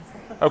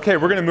Okay,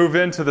 we're going to move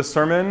into the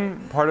sermon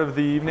part of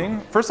the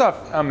evening. First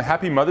off,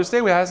 happy Mother's Day.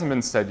 It hasn't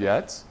been said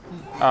yet.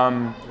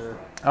 I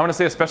want to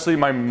say especially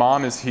my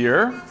mom is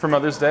here for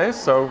Mother's Day,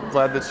 so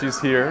glad that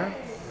she's here.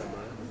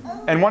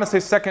 And want to say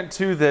second,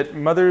 too, that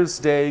Mother's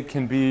Day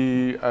can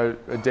be a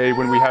day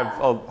when we have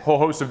a whole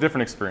host of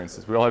different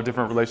experiences. We all have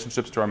different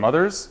relationships to our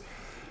mothers,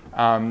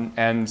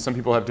 and some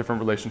people have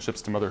different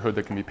relationships to motherhood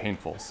that can be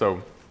painful.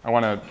 So I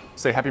want to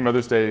say happy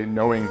Mother's Day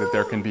knowing that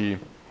there can be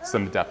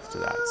some depth to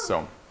that.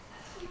 So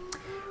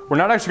we're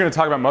not actually going to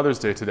talk about Mother's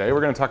Day today.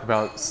 We're going to talk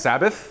about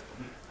Sabbath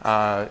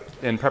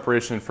in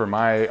preparation for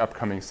my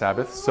upcoming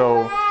Sabbath.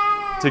 So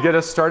to get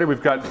us started,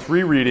 we've got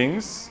 3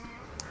 readings.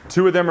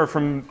 2 of them are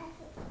from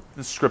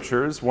the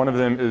scriptures. One of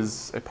them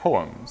is a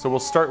poem. So we'll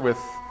start with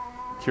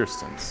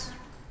Kirsten's.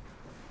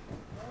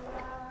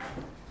 I'm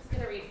just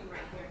going to read from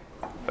right here.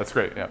 That's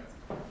great, yeah.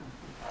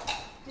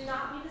 Do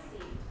not be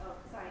deceived.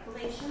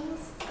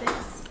 Galatians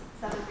 6,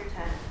 7 through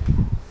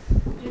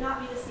 10. Do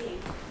not be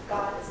deceived.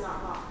 God is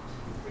not mocked.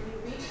 For you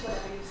reap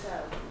whatever you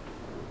sow.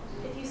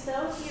 If you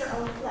sow to your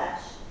own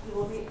flesh, you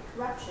will reap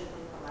corruption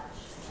from the flesh.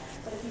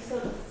 But if you sow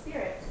to the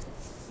Spirit,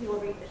 you will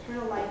reap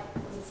eternal life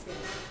from the Spirit.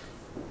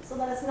 So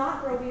let us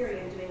not grow weary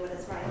in doing what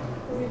is right,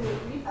 for we will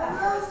reap at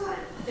harvest time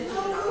if we do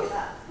not give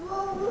up.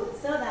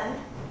 So then,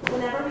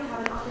 whenever we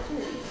have an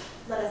opportunity,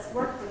 let us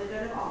work for the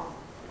good of all,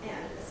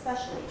 and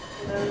especially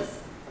for those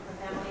of the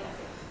family of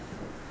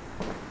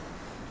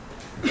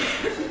faith.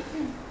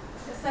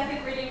 The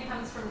second reading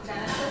comes from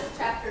Genesis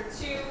chapter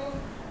 2,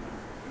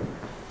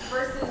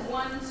 verses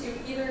 1 to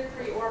either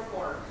 3 or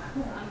 4.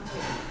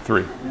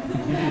 3.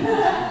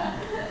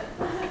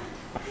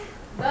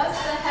 Thus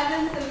the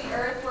heavens and the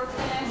earth were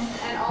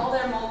finished, and all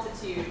their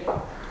multitude.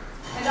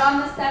 And on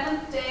the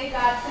 7th day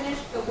God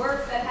finished the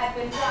work that had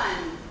been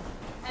done.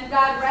 And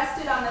God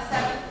rested on the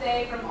 7th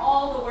day from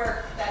all the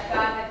work that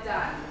God had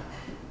done.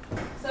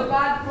 So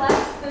God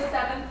blessed the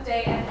 7th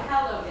day and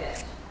hallowed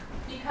it,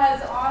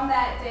 because on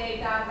that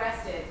day God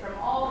rested from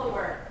all the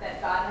work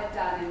that God had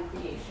done in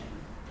creation.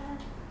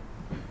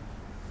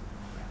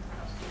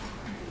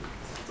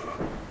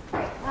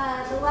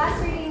 The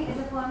last reading is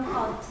a poem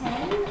called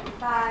 10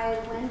 by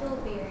Wendell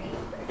Berry.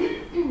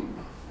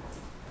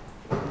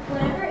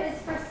 Whatever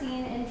is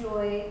foreseen in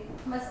joy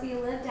must be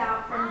lived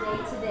out from day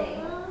to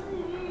day.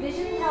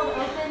 Vision held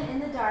open in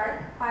the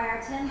dark by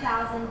our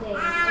 10,000 days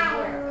of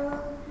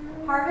work.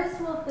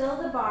 Harvest will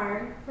fill the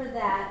barn, for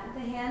that the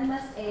hand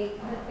must ache,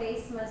 the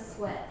face must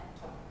sweat.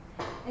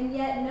 And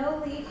yet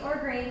no leaf or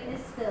grain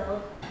is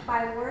spilled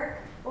by work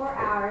or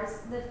hours.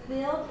 The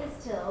field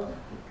is tilled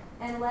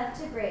and left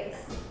to grace,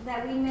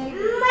 that we may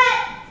reap.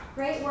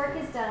 Great work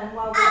is done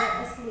while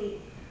we're asleep.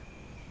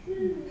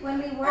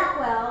 When we work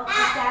well, the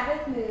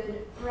Sabbath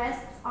mood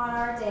rests on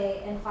our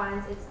day and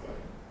finds its good.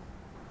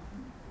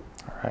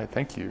 All right,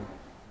 thank you.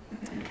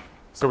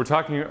 So we're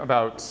talking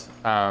about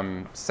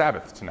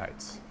Sabbath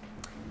tonight.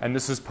 And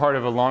this is part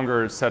of a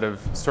longer set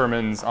of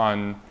sermons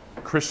on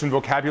Christian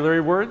vocabulary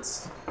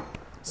words.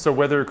 So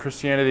whether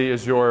Christianity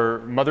is your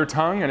mother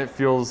tongue and it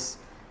feels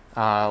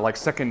like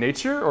second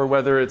nature, or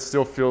whether it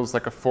still feels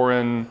like a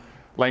foreign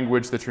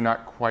language that you're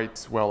not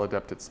quite well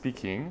adept at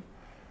speaking,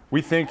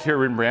 we think here at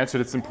Root and Branch that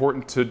it's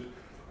important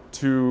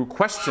to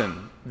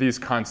question these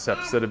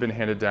concepts that have been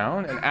handed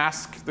down and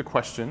ask the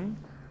question,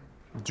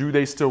 do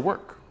they still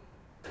work?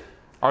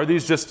 Are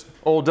these just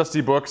old dusty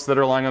books that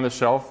are lying on the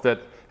shelf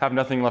that have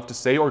nothing left to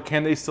say, or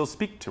can they still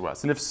speak to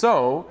us? And if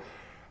so,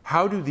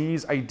 how do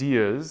these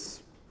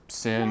ideas,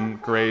 sin,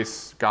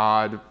 grace,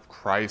 God,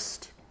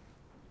 Christ,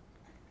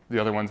 the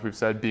other ones we've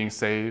said, being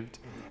saved,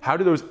 how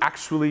do those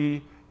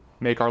actually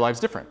make our lives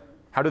different?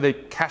 How do they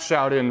cash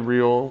out in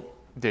real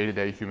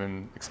day-to-day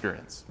human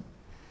experience?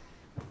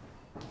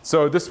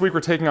 So this week we're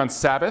taking on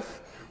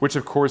Sabbath, which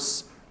of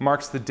course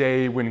marks the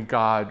day when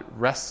God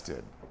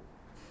rested.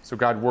 So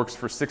God works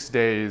for 6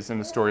 days in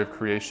the story of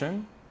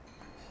creation,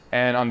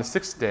 and on the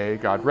 6th day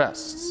God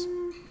rests.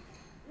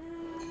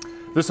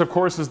 This, of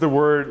course, is the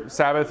word,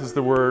 Sabbath is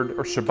the word,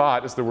 or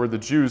Shabbat is the word the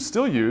Jews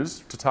still use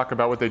to talk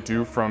about what they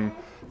do from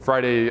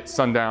Friday at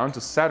sundown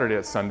to Saturday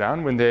at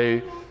sundown when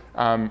they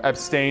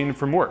abstain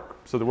from work.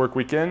 So the work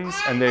week ends,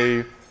 and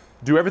they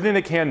do everything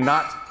they can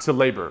not to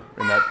labor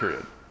in that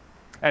period.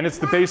 And it's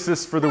the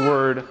basis for the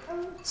word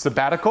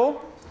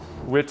sabbatical,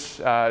 which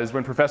is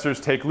when professors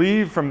take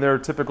leave from their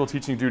typical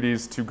teaching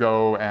duties to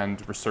go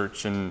and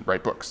research and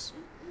write books.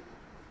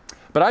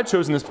 But I've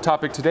chosen this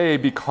topic today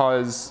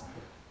because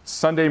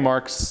Sunday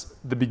marks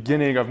the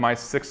beginning of my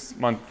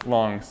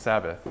 6-month-long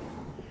Sabbath.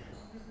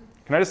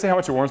 Can I just say how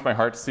much it warms my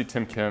heart to see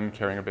Tim Kim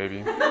carrying a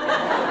baby?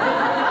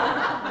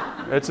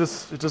 It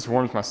just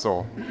warms my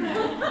soul.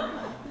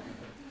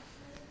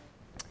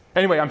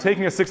 Anyway, I'm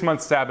taking a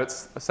 6-month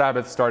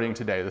Sabbath starting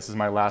today. This is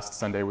my last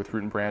Sunday with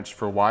Root and Branch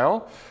for a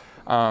while.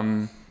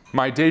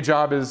 My day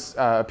job is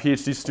a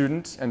PhD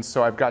student, and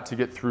so I've got to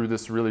get through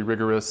this really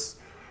rigorous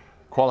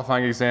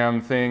qualifying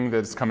exam thing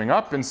that's coming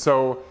up. And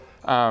so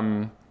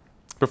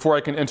before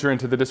I can enter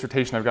into the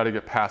dissertation, I've got to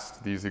get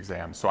past these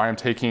exams. So I am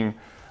taking,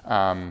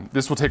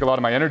 this will take a lot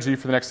of my energy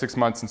for the next 6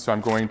 months, and so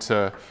I'm going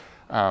to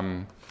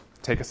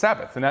take a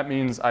Sabbath. And that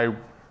means I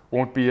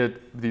won't be at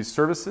these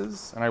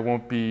services, and I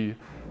won't be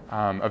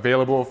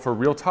available for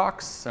real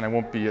talks, and I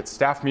won't be at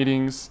staff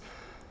meetings.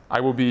 I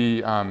will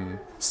be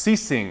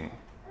ceasing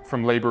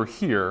from labor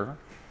here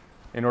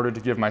in order to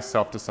give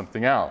myself to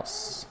something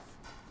else.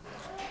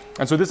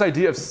 And so this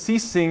idea of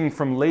ceasing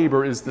from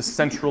labor is the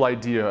central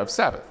idea of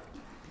Sabbath.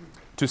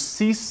 To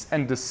cease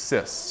and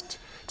desist,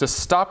 to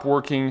stop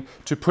working,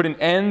 to put an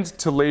end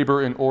to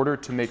labor in order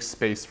to make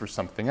space for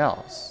something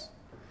else.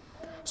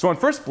 So on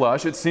first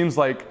blush, it seems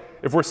like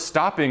if we're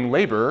stopping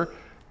labor,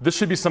 this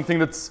should be something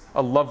that's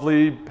a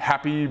lovely,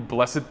 happy,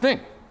 blessed thing.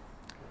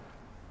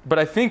 But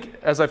I think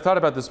as I've thought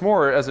about this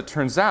more, as it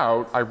turns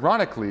out,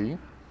 ironically,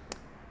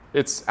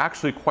 it's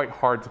actually quite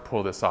hard to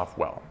pull this off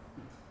well.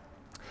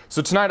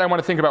 So tonight I want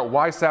to think about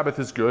why Sabbath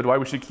is good, why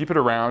we should keep it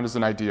around as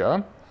an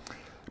idea,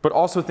 but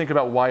also think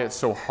about why it's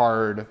so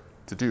hard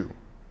to do.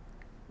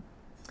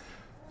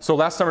 So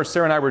last summer,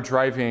 Sarah and I were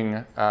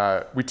driving,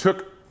 we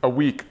took a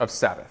week of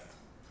Sabbath.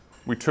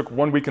 We took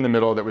 1 week in the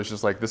middle that was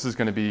just like, this is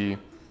going to be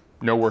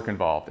no work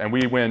involved. And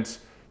we went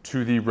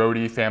to the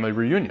Rhodey family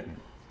reunion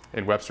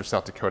in Webster,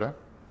 South Dakota.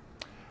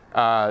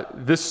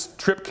 This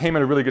trip came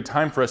at a really good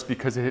time for us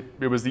because it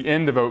was the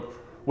end of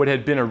what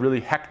had been a really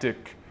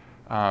hectic,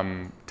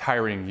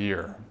 tiring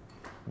year.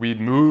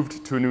 We'd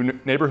moved to a new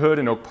neighborhood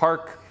in Oak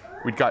Park.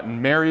 We'd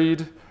gotten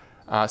married.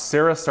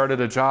 Sarah started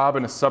a job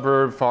in a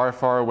suburb far,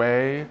 far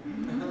away.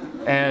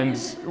 And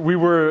we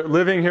were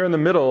living here in the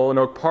middle in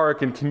Oak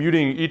Park and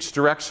commuting each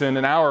direction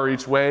an hour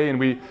each way. And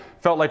we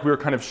felt like we were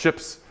kind of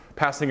ships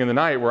passing in the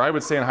night, where I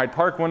would stay in Hyde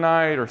Park one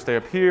night or stay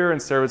up here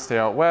and Sarah would stay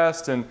out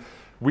west. And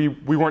we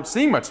weren't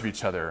seeing much of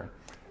each other,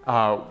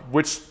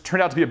 which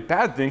turned out to be a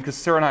bad thing because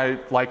Sarah and I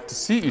like to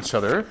see each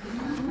other.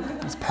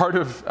 It's part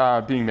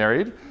of being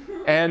married.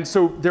 And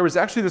so there was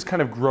actually this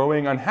kind of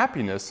growing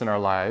unhappiness in our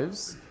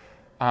lives,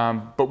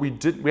 but we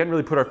hadn't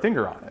really put our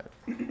finger on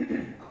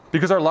it.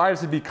 Because our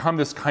lives had become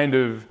this kind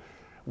of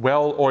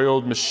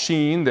well-oiled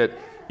machine that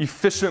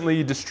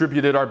efficiently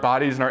distributed our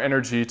bodies and our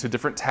energy to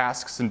different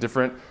tasks in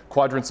different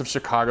quadrants of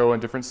Chicago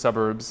and different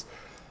suburbs.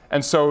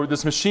 And so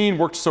this machine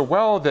worked so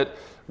well that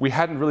we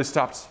hadn't really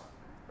stopped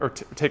or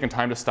taken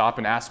time to stop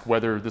and ask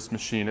whether this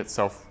machine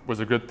itself was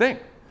a good thing.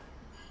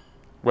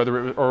 Whether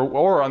it was,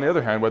 or on the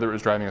other hand, whether it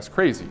was driving us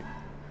crazy.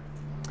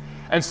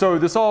 And so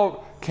this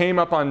all came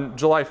up on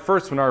July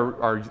 1st when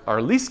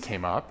our lease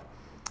came up.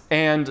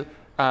 And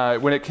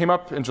when it came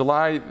up in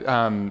July,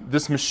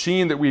 this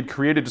machine that we'd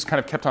created just kind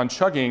of kept on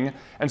chugging.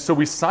 And so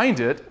we signed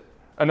it,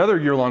 another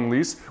year-long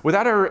lease,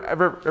 without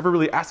ever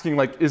really asking,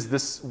 like, is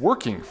this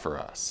working for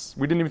us?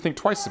 We didn't even think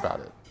twice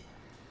about it.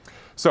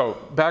 So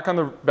back on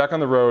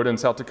the road in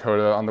South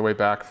Dakota on the way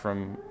back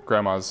from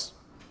Grandma's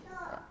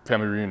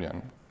family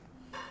reunion,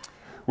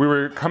 we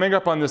were coming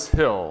up on this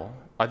hill.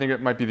 I think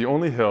it might be the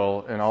only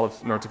hill in all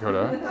of North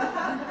Dakota.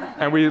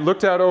 And we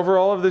looked out over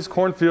all of these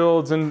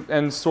cornfields and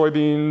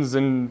soybeans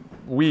and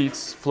wheat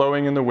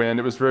flowing in the wind.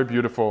 It was very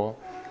beautiful.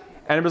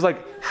 And it was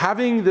like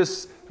having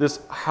this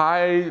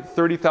high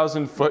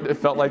 30,000 foot, it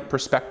felt like,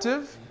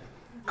 perspective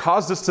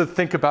caused us to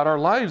think about our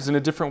lives in a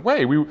different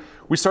way.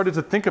 We started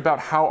to think about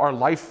how our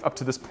life up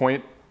to this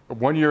point,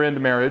 1 year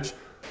into marriage,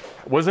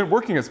 wasn't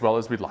working as well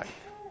as we'd like.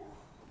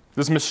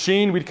 This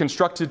machine we'd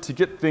constructed to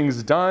get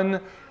things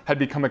done had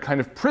become a kind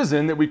of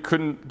prison that we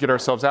couldn't get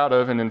ourselves out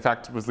of, and in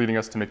fact was leading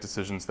us to make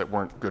decisions that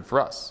weren't good for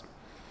us.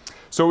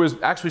 So it was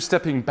actually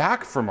stepping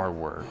back from our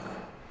work,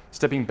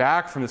 stepping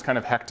back from this kind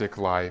of hectic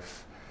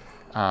life,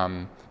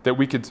 that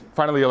we could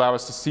finally allow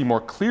us to see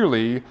more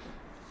clearly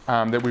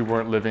that we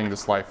weren't living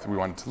this life that we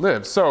wanted to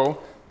live.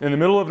 So in the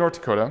middle of North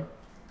Dakota,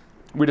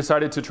 we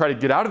decided to try to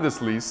get out of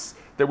this lease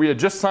that we had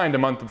just signed a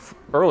month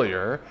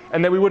earlier,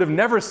 and that we would have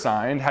never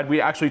signed had we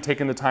actually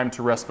taken the time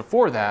to rest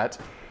before that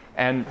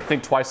and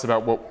think twice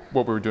about what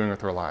we were doing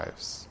with our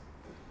lives.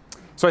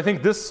 So I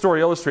think this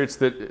story illustrates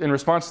that in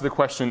response to the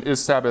question,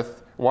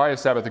 why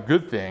is Sabbath a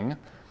good thing?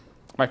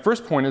 My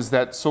first point is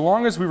that so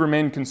long as we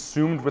remain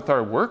consumed with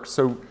our work,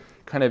 so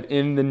kind of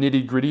in the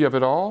nitty-gritty of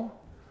it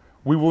all,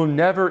 we will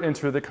never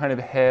enter the kind of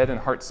head and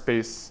heart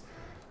space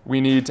we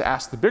need to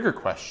ask the bigger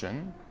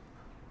question,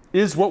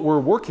 is what we're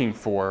working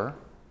for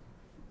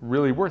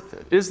really worth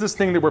it? Is this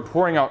thing that we're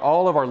pouring out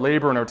all of our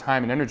labor and our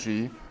time and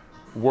energy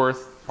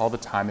worth all the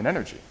time and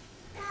energy?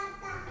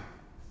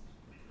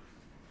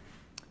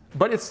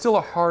 But it's still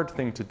a hard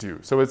thing to do.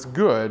 So it's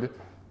good,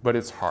 but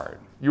it's hard.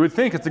 You would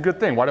think it's a good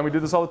thing. Why don't we do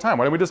this all the time?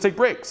 Why don't we just take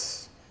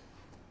breaks?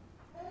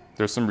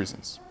 There's some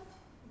reasons.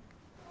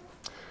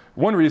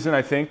 One reason,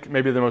 I think,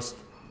 maybe the most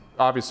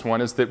obvious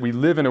one, is that we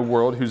live in a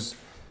world whose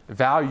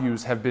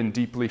values have been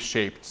deeply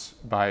shaped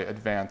by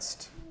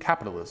advanced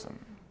capitalism.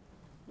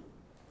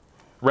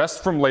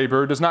 Rest from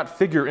labor does not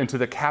figure into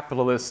the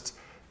capitalist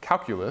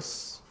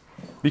calculus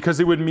because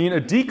it would mean a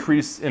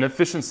decrease in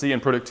efficiency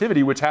and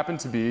productivity, which happen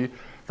to be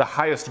the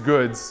highest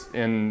goods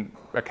in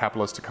a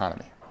capitalist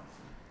economy.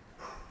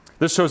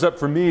 This shows up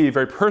for me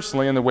very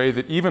personally in the way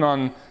that even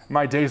on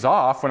my days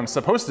off, when I'm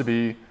supposed to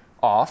be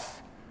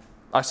off,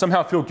 I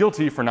somehow feel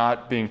guilty for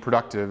not being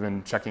productive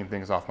and checking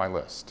things off my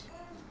list.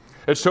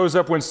 It shows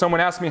up when someone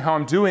asks me how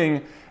I'm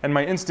doing, and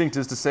my instinct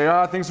is to say,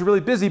 things are really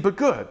busy, but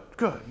good.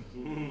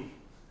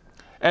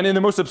 And in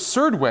the most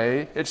absurd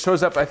way, it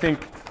shows up, I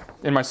think,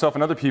 in myself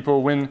and other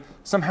people when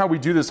somehow we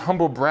do this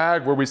humble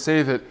brag where we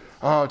say that,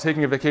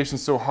 taking a vacation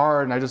is so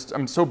hard, and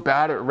I'm so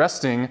bad at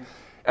resting,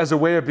 as a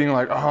way of being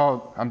like,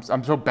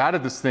 I'm so bad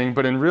at this thing.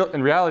 But in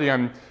reality,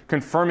 I'm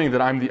confirming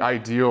that I'm the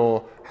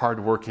ideal,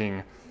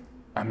 hardworking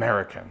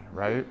American,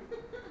 right?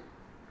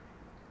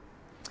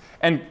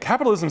 And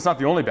capitalism is not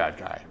the only bad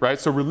guy, right?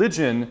 So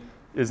religion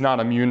is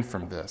not immune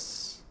from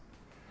this.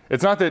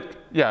 It's not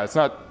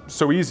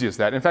so easy as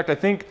that. In fact, I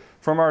think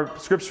from our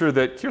scripture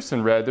that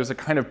Kirsten read, there's a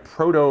kind of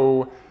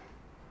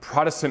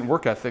proto-Protestant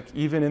work ethic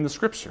even in the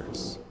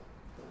scriptures.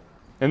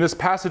 In this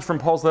passage from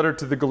Paul's letter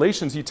to the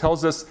Galatians, he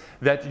tells us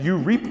that you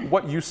reap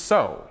what you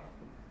sow.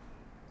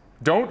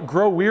 Don't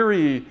grow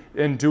weary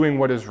in doing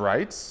what is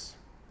right.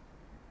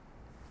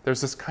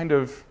 There's this kind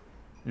of,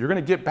 you're going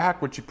to get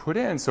back what you put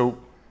in, so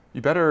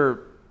you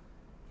better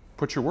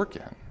put your work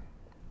in.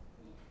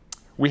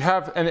 We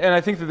have, and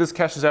I think that this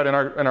cashes out in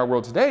our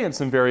world today in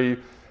some very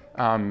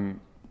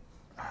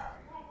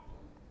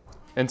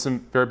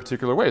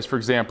particular ways. For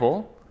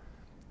example,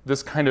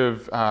 this kind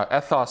of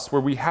ethos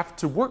where we have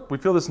to work. We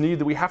feel this need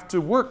that we have to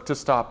work to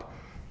stop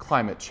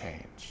climate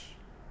change.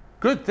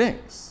 Good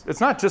things. It's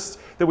not just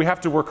that we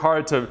have to work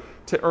hard to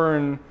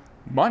earn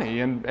money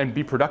and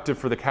be productive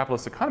for the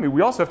capitalist economy.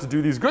 We also have to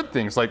do these good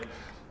things like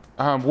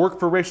work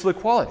for racial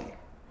equality.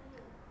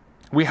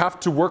 We have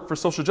to work for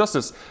social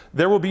justice.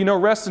 There will be no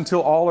rest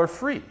until all are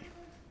free.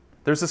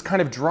 There's this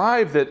kind of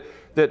drive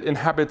that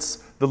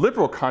inhabits the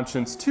liberal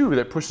conscience too,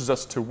 that pushes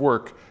us to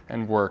work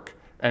and work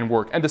and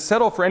work. And to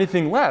settle for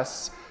anything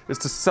less is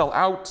to sell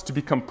out, to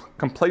become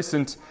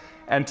complacent,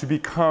 and to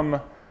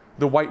become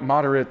the white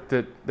moderate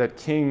that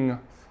King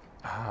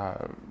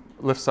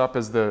lifts up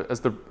as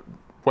the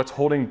what's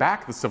holding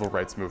back the civil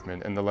rights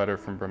movement in the letter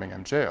from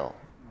Birmingham jail.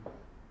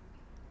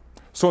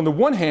 So on the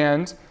one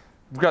hand,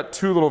 we've got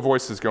two little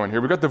voices going here.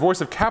 We've got the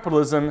voice of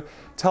capitalism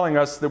telling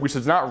us that we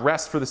should not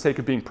rest for the sake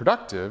of being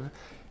productive.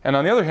 And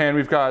on the other hand,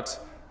 we've got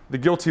the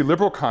guilty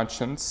liberal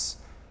conscience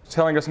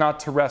telling us not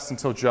to rest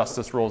until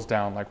justice rolls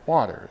down like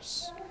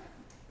waters.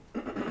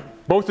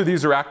 Both of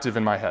these are active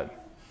in my head,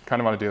 kind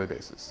of on a daily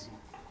basis.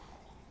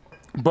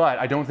 But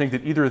I don't think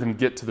that either of them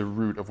get to the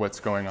root of what's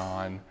going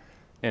on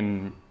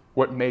in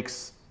what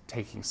makes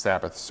taking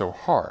Sabbath so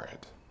hard.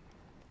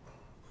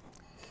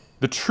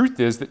 The truth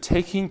is that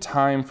taking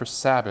time for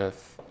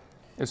Sabbath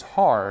is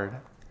hard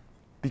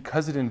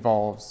because it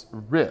involves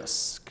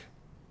risk.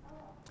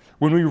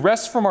 When we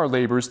rest from our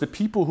labors, the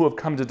people who have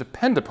come to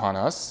depend upon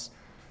us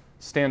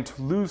stand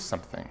to lose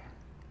something.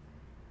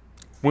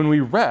 When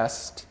we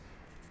rest,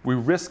 we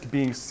risk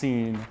being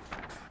seen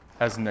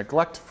as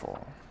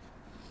neglectful.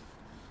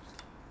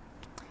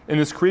 In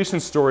this creation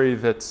story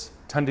that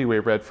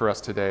Tundiwe read for us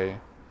today,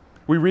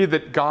 we read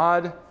that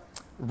God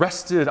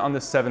rested on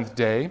the seventh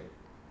day,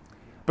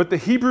 but the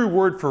Hebrew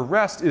word for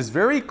rest is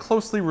very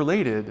closely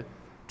related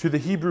to the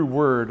Hebrew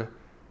word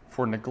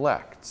for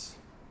neglect,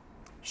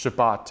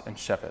 Shabbat and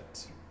Shevet.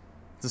 It's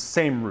the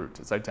same root,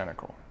 it's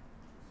identical.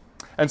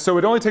 And so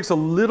it only takes a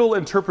little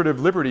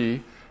interpretive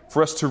liberty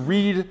for us to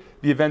read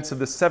the events of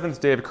the seventh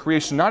day of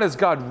creation, not as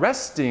God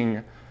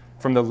resting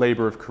from the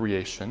labor of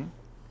creation,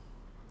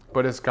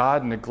 but as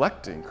God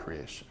neglecting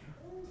creation.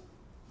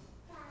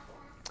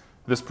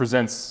 This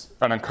presents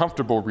an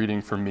uncomfortable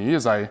reading for me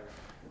as I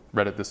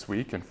read it this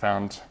week and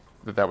found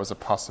that was a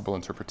possible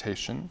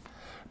interpretation.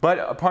 But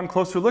upon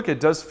closer look, it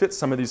does fit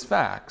some of these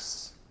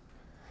facts.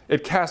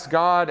 It casts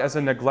God as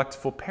a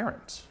neglectful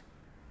parent.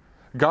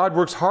 God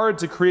works hard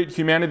to create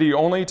humanity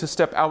only to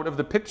step out of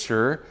the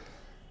picture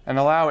and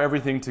allow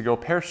everything to go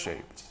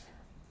pear-shaped.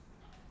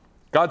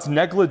 God's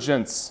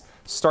negligence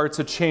starts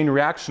a chain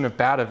reaction of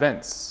bad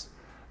events.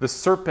 The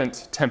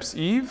serpent tempts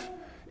Eve.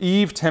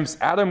 Eve tempts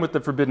Adam with the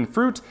forbidden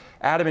fruit.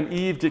 Adam and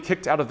Eve get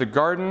kicked out of the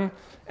garden.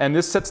 And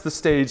this sets the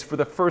stage for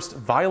the first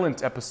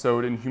violent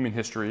episode in human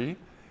history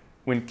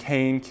when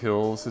Cain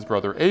kills his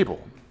brother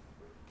Abel.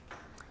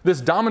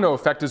 This domino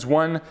effect is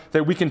one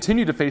that we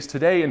continue to face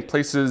today in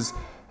places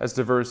as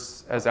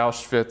diverse as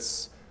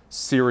Auschwitz,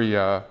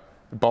 Syria,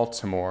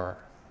 Baltimore,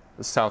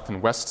 the south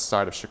and west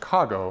side of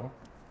Chicago,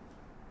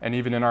 and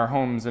even in our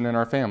homes and in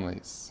our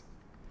families.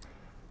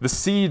 The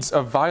seeds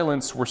of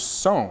violence were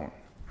sown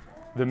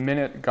the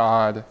minute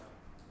God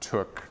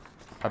took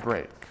a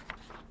break.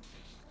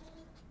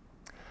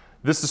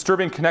 This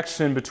disturbing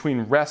connection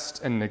between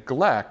rest and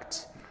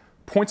neglect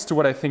points to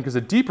what I think is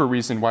a deeper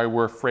reason why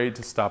we're afraid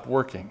to stop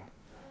working.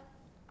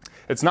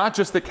 It's not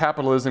just that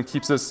capitalism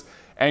keeps us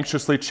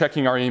anxiously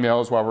checking our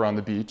emails while we're on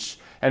the beach,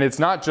 and it's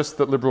not just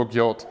that liberal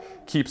guilt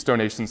keeps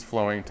donations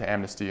flowing to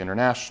Amnesty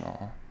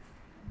International.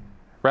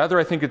 Rather,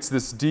 I think it's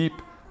this deep,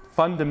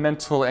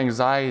 fundamental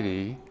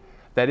anxiety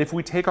that if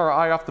we take our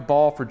eye off the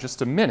ball for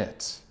just a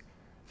minute,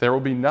 there will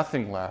be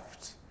nothing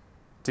left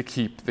to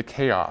keep the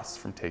chaos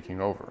from taking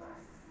over.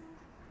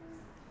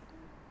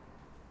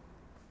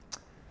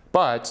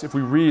 But if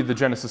we read the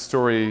Genesis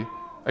story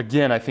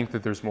again, I think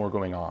that there's more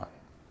going on.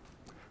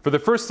 For the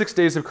first 6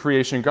 days of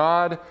creation,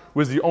 God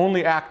was the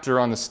only actor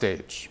on the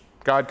stage.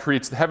 God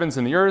creates the heavens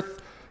and the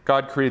earth.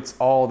 God creates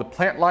all the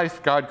plant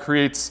life. God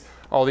creates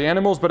all the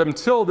animals. But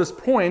until this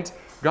point,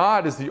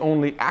 God is the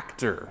only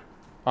actor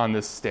on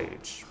this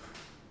stage.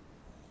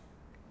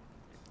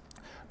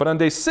 But on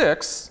day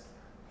 6,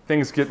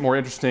 things get more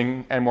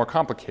interesting and more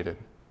complicated.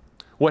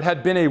 What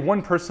had been a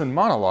one-person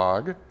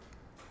monologue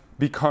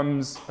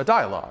becomes a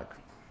dialogue,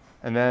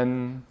 and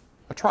then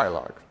a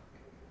trialogue,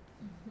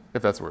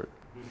 if that's a word.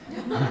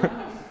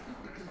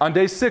 On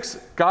day 6,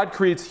 God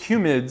creates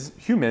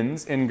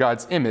humans in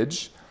God's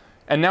image,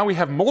 and now we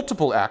have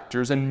multiple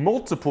actors and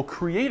multiple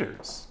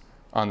creators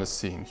on the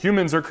scene.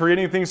 Humans are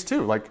creating things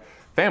too, like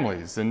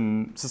families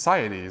and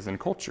societies and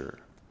culture.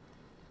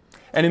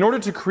 And in order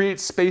to create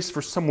space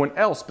for someone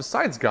else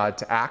besides God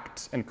to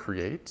act and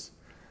create,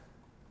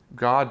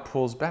 God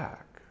pulls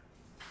back.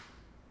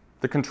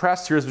 The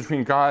contrast here is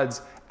between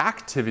God's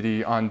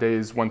activity on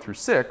days 1 through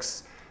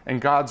 6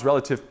 and God's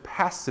relative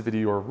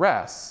passivity or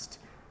rest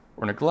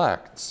or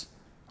neglect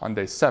on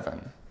day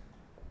 7.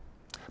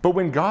 But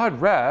when God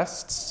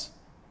rests,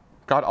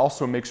 God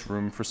also makes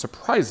room for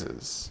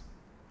surprises.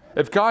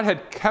 If God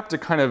had kept a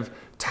kind of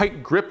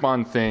tight grip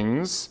on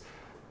things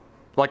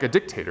like a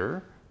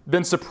dictator,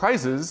 then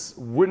surprises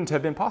wouldn't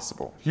have been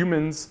possible.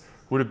 Humans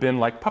would have been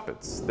like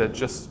puppets that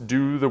just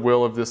do the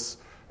will of this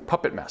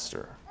puppet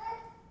master.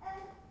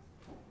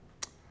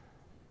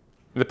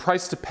 The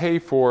price to pay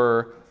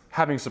for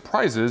having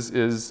surprises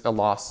is a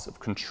loss of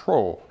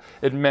control.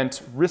 It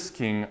meant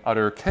risking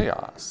utter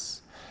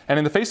chaos. And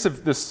in the face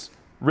of this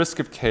risk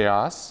of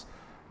chaos,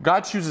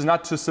 God chooses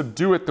not to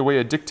subdue it the way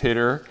a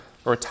dictator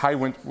or a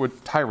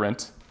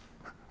tyrant,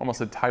 almost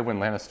said Tywin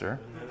Lannister,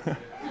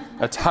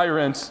 a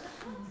tyrant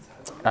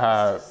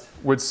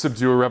would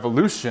subdue a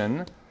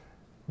revolution,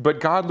 but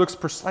God looks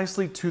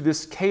precisely to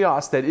this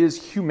chaos that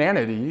is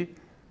humanity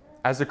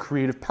as a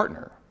creative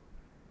partner.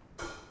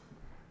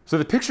 So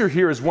the picture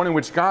here is one in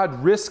which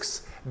God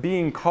risks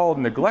being called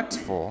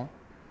neglectful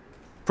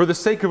for the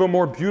sake of a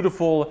more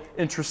beautiful,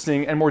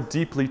 interesting, and more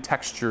deeply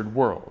textured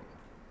world.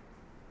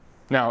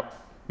 Now,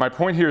 my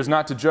point here is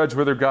not to judge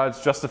whether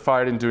God's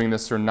justified in doing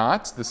this or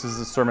not. This is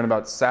a sermon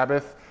about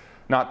Sabbath,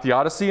 not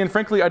theodicy, and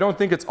frankly, I don't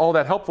think it's all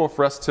that helpful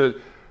for us to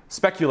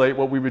speculate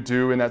what we would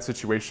do in that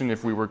situation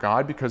if we were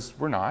God, because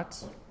we're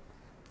not.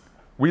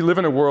 We live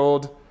in a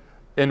world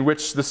in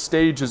which the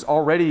stage is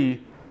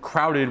already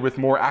crowded with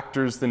more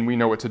actors than we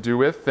know what to do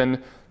with,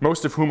 and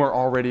most of whom are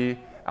already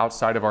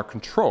outside of our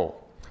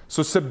control.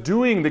 So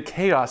subduing the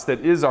chaos that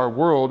is our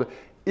world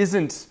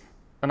isn't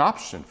an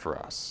option for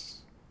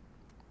us.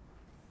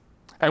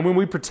 And when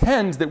we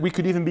pretend that we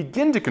could even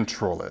begin to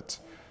control it,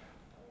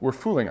 we're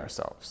fooling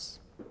ourselves.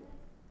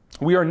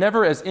 We are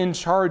never as in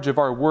charge of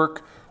our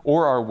work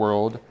or our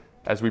world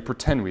as we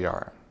pretend we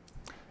are.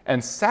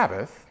 And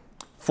Sabbath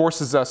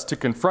forces us to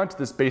confront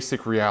this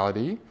basic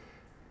reality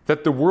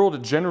that the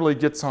world generally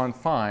gets on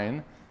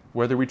fine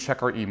whether we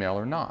check our email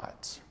or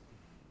not.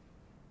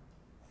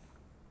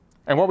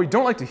 And while we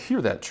don't like to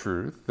hear that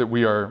truth, that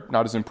we are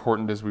not as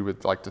important as we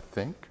would like to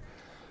think,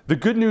 the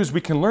good news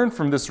we can learn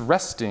from this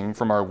resting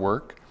from our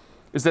work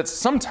is that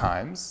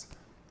sometimes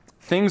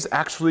things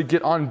actually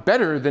get on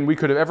better than we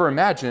could have ever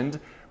imagined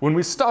when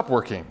we stop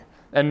working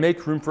and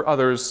make room for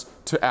others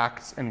to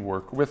act and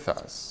work with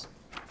us.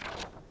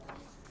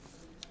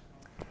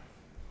 I'll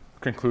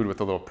conclude with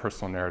a little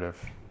personal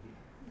narrative.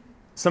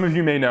 Some of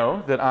you may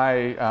know that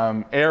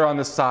I err on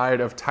the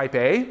side of type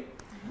A,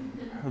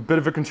 a bit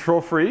of a control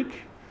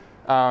freak.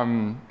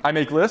 I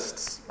make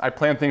lists. I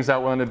plan things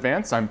out well in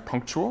advance. I'm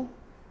punctual.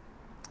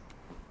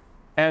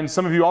 And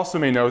some of you also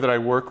may know that I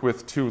work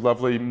with two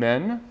lovely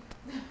men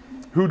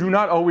who do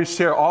not always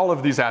share all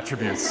of these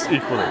attributes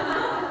equally.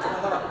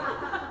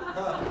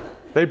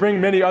 They bring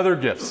many other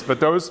gifts, but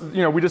those,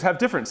 we just have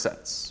different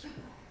sets.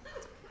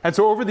 And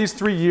so over these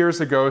 3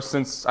 years ago,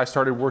 since I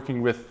started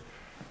working with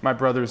my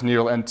brothers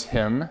Neil and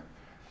Tim,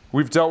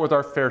 we've dealt with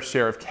our fair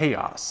share of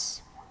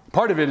chaos.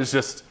 Part of it is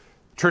just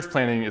church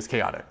planning is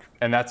chaotic,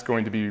 and that's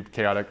going to be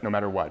chaotic no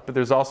matter what. But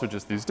there's also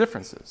just these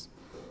differences.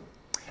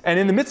 And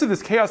in the midst of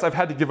this chaos, I've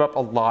had to give up a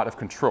lot of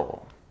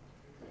control.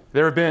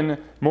 There have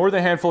been more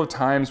than a handful of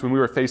times when we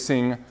were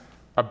facing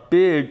a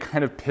big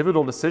kind of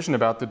pivotal decision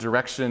about the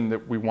direction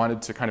that we wanted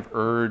to kind of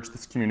urge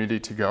this community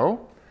to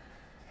go.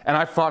 And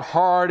I fought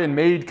hard and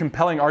made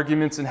compelling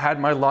arguments and had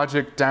my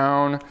logic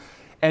down.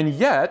 And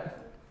yet,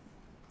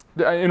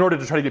 in order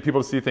to try to get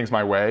people to see things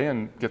my way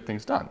and get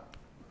things done.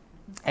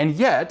 And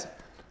yet,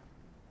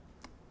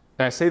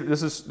 and I say that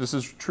this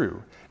is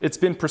true, it's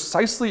been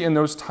precisely in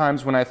those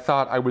times when I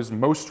thought I was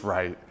most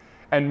right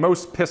and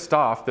most pissed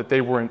off that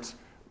they weren't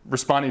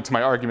responding to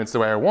my arguments the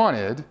way I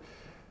wanted,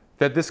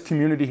 that this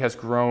community has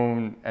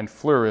grown and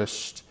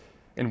flourished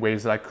in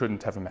ways that I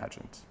couldn't have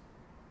imagined.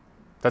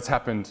 That's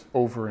happened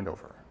over and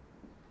over.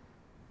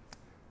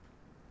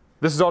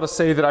 This is all to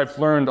say that I've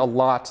learned a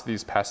lot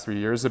these past 3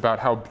 years about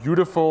how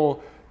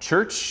beautiful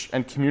church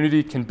and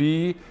community can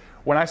be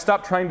when I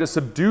stop trying to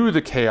subdue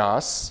the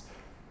chaos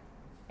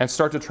and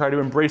start to try to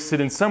embrace it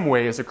in some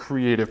way as a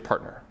creative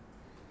partner.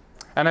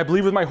 And I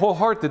believe with my whole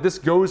heart that this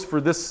goes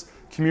for this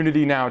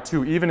community now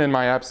too, even in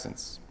my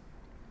absence.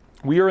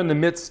 We are in the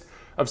midst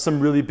of some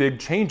really big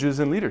changes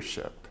in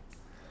leadership.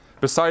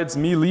 Besides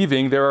me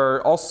leaving,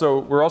 we're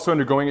also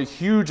undergoing a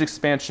huge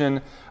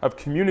expansion of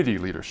community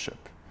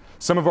leadership.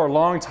 Some of our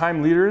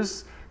longtime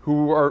leaders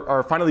who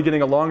are finally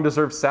getting a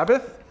long-deserved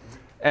Sabbath,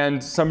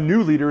 and some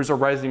new leaders are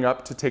rising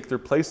up to take their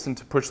place and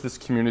to push this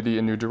community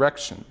in new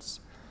directions.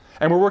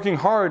 And we're working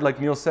hard, like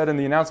Neil said in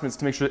the announcements,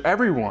 to make sure that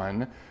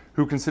everyone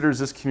who considers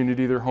this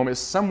community their home is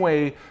some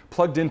way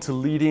plugged into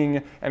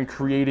leading and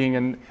creating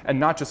and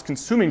not just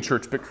consuming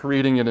church, but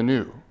creating it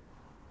anew.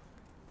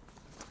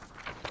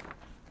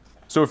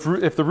 So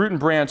if the Root and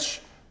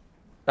Branch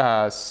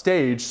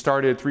stage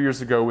started 3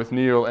 years ago with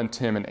Neil and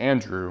Tim and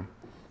Andrew,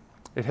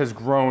 it has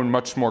grown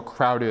much more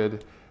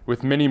crowded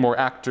with many more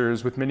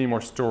actors, with many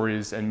more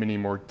stories, and many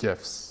more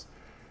gifts.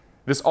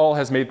 This all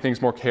has made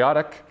things more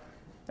chaotic,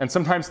 and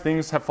sometimes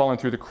things have fallen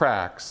through the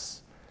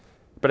cracks.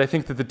 But I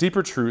think that the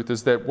deeper truth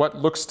is that what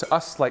looks to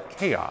us like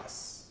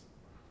chaos,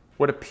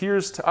 what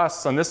appears to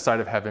us on this side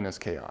of heaven as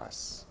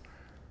chaos,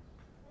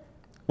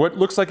 what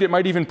looks like it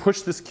might even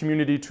push this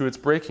community to its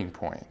breaking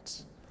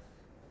point,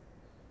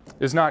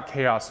 is not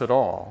chaos at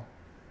all,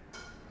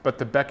 but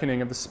the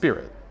beckoning of the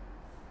Spirit,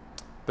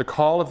 the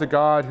call of the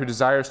God who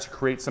desires to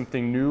create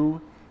something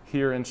new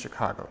here in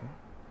Chicago.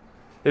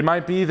 It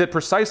might be that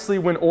precisely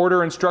when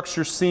order and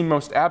structure seem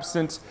most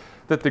absent,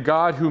 that the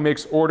God who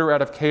makes order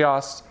out of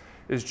chaos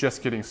is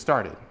just getting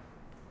started.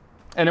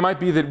 And it might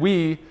be that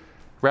we,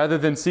 rather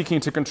than seeking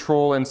to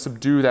control and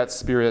subdue that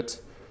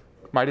spirit,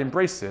 might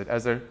embrace it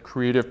as a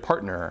creative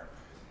partner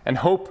and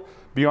hope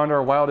beyond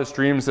our wildest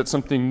dreams that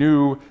something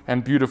new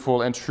and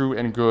beautiful and true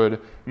and good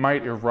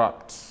might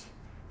erupt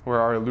where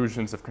our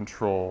illusions of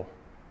control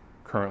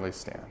currently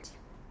stand.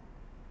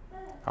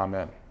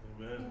 Amen.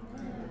 Amen.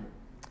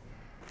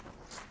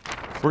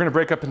 We're going to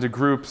break up into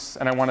groups,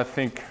 and I want to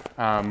think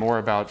more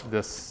about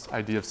this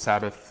idea of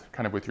Sabbath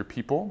kind of with your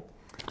people.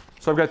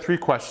 So I've got 3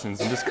 questions,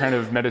 and just kind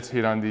of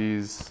meditate on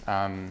these,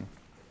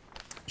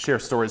 share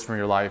stories from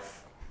your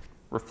life,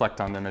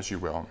 reflect on them as you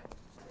will.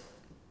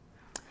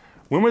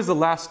 When was the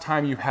last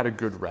time you had a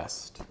good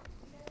rest?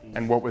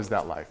 And what was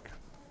that like?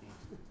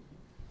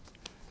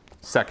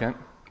 Second,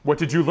 what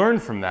did you learn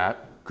from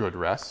that good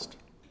rest?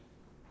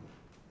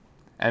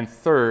 And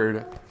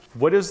third,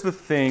 what is the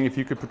thing, if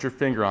you could put your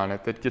finger on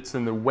it, that gets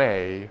in the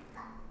way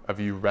of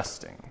you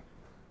resting?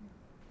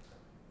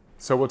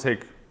 So we'll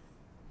take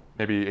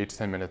maybe 8 to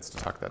 10 minutes to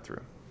talk that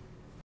through.